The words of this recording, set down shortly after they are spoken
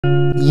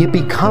You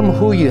become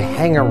who you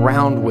hang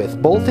around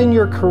with, both in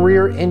your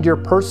career and your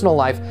personal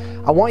life.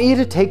 I want you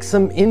to take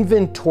some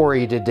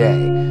inventory today.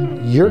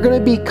 You're going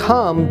to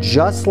become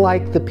just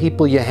like the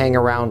people you hang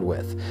around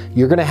with.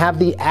 You're going to have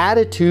the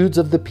attitudes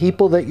of the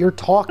people that you're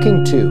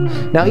talking to.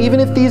 Now, even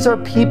if these are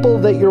people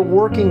that you're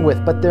working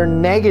with, but they're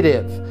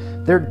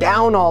negative, they're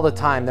down all the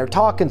time, they're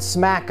talking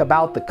smack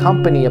about the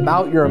company,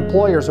 about your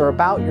employers, or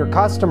about your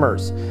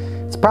customers,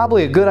 it's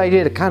probably a good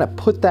idea to kind of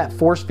put that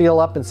force field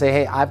up and say,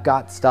 hey, I've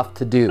got stuff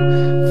to do.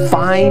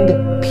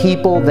 Find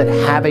people that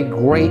have a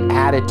great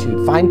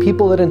attitude. Find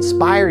people that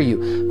inspire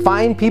you.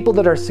 Find people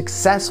that are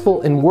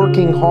successful in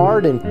working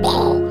hard, and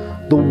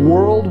the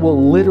world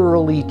will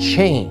literally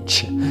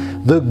change.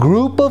 The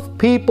group of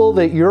people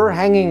that you're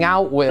hanging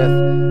out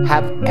with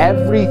have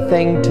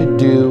everything to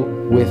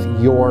do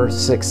with your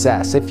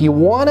success. If you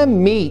want to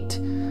meet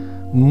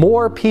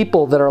more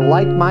people that are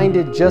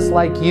like-minded just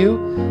like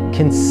you,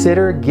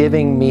 consider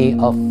giving me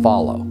a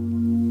follow.